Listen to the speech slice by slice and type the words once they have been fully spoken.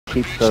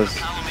keep those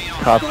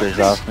copters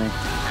off me.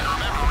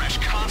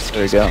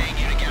 There we go.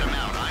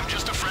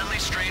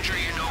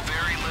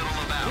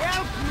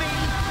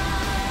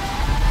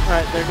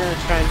 Alright, they're gonna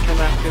try and come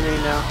after me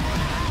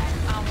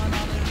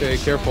now. Okay,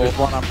 careful. There's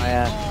one on my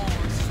ass.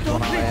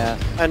 One on my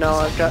ass. I know,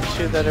 I've got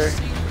two that are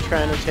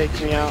trying to take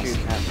me out.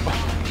 Shooting at me.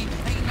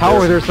 How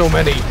are there so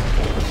many?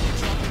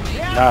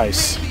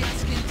 Nice.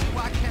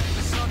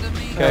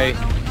 Okay.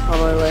 On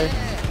my way.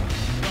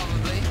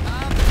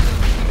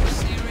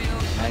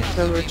 Nice.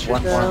 Number two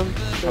One down. more.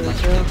 There we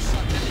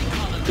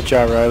go. Good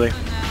job, Riley.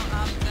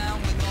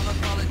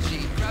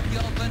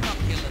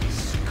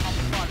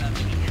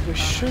 We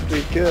should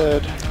be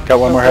good. Got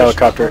one more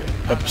helicopter.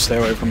 Up, stay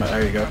away from it.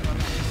 There you go.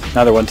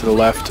 Another one to the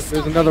left.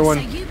 There's another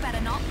one.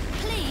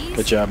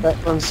 Good job.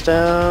 That one's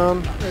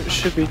down. It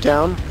should be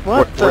down.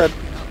 What the?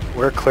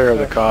 We're clear of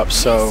the cops,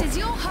 so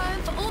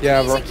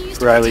Yeah,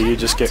 Riley, you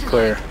just get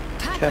clear.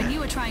 Okay.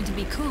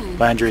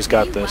 Landry's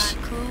got this.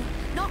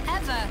 Not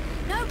ever.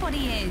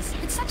 Nobody is.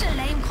 It's such a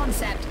lame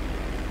concept.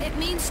 It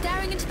means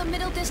staring into the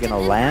middle distance gonna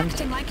and land?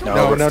 acting like you're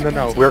No,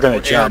 no. We're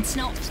gonna jump. It's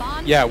not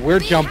fun. Yeah, we're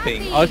Be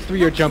jumping. happy. Us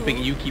three are Not jumping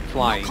cool. and you keep Not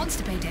flying.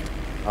 constipated.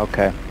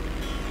 Okay.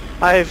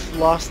 I've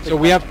lost the So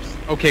we have, cops.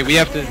 okay, we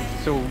have to,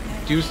 so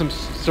do some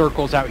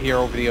circles out here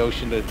over the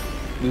ocean to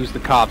lose the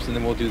cops and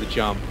then we'll do the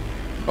jump.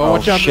 Oh,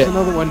 watch out, shit. there's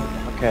another one.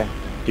 Okay.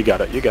 You got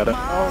it. You got it.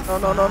 Oh,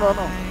 no.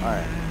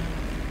 Alright.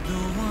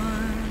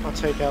 I'll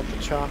take out the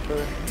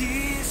chopper.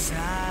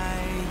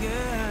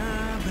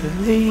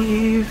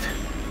 Believe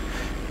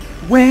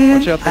when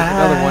Watch out, there's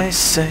another one.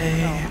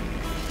 say.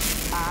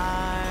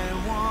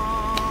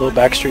 Little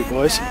Backstreet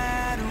Boys.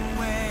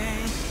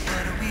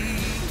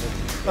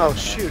 Oh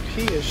shoot,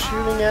 he is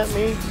shooting at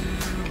me.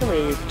 Come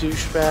here, you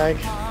douchebag.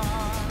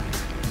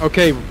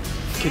 Okay,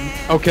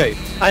 okay.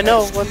 I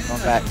know, one.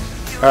 Going back.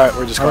 Alright,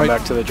 we're just going Alright.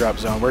 back to the drop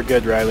zone. We're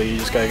good, Riley. You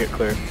just gotta get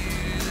clear.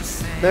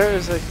 There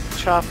is a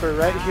chopper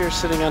right here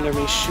sitting under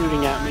me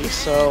shooting at me,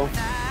 so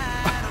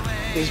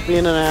he's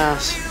being an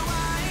ass.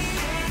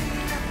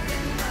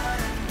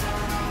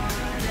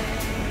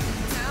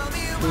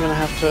 I'm gonna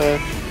have to,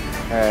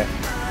 Alright.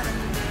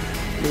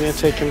 I'm gonna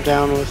take him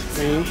down with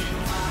me.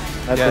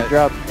 That's Yeah. the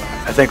drop.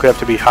 I think we have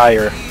to be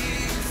higher.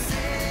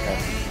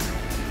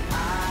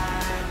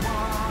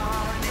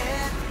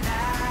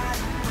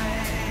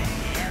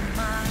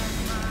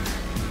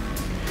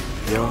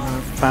 Your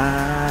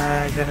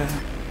fire.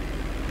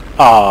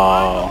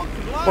 Oh,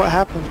 What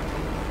happened?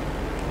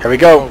 here we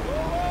go.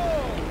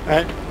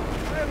 Alright,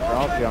 We're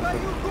all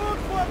jumping.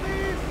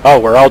 Oh,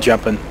 we're all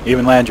jumping.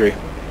 Even Landry.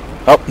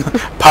 Oh,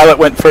 pilot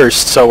went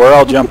first, so we're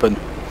all jumping.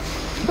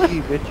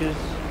 You bitches.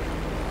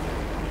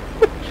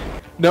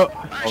 No,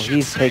 Oh,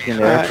 he's taking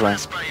the Alright. airplane.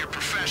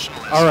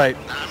 alright.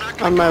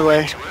 on my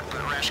way.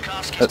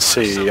 Let's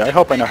see. I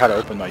hope I know how to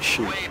open my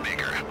chute.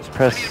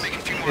 Press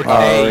It's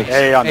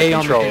A. A on the A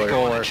on the controller.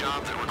 controller.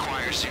 Job that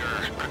requires your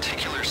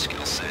particular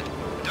skill set.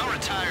 Don't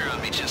retire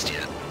on me just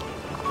yet.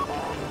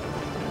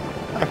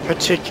 A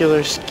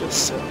particular skill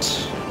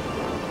set.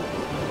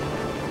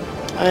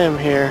 I am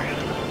here.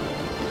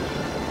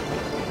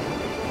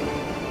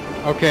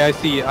 Okay, I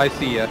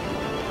see ya.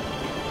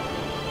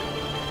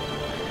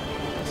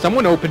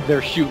 Someone opened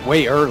their chute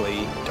way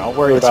early. Don't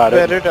worry It's about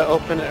better it. to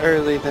open it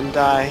early than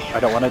die. I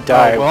don't want to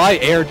die. Oh, well, I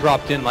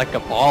airdropped in like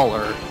a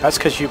baller. That's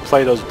because you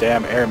play those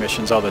damn air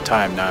missions all the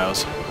time,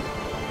 Niles.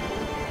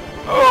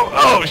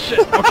 Oh shit,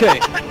 okay.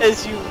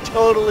 As you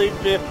totally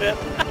biff it.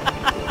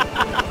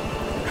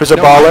 Who's a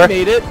No, I baller?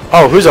 made it.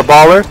 Oh, who's a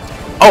baller?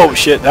 Oh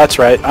shit, that's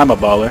right. I'm a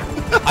baller.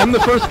 I'm the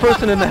first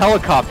person in the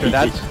helicopter,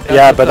 that's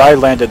Yeah, what's but up. I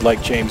landed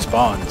like James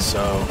Bond,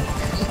 so...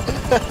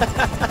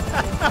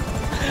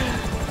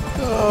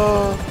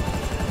 Oh.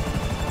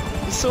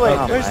 So wait,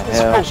 Oh there's my this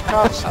hell. French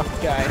cops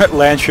guy.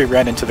 Landry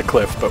ran into the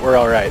cliff, but we're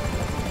alright.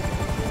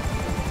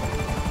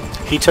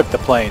 He took the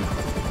plane.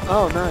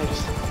 Oh,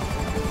 nice.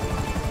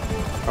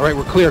 Alright,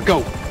 we're clear, go.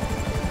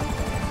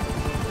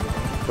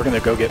 We're gonna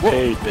go get Whoa.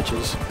 paid,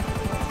 bitches.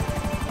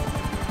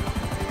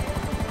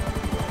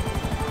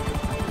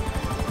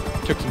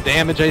 Took some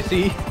damage, I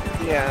see.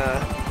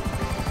 Yeah.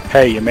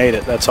 Hey, you made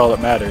it. That's all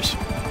that matters.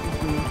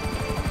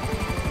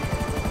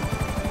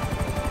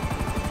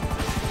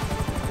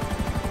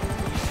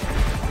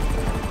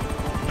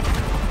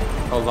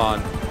 Hold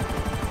on.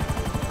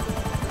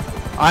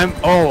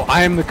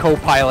 I am the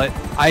co-pilot.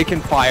 I can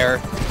fire.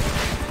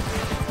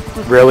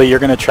 Really? You're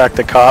gonna track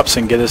the cops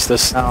and get us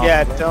this... No.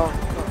 Yeah, don't.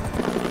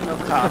 No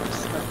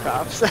cops. No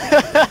cops.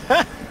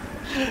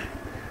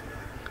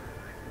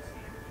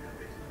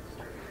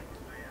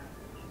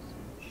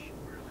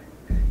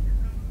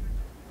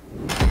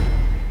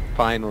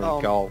 Finally,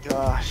 Oh go.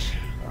 gosh.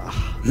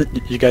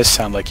 You guys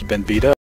sound like you've been beat up.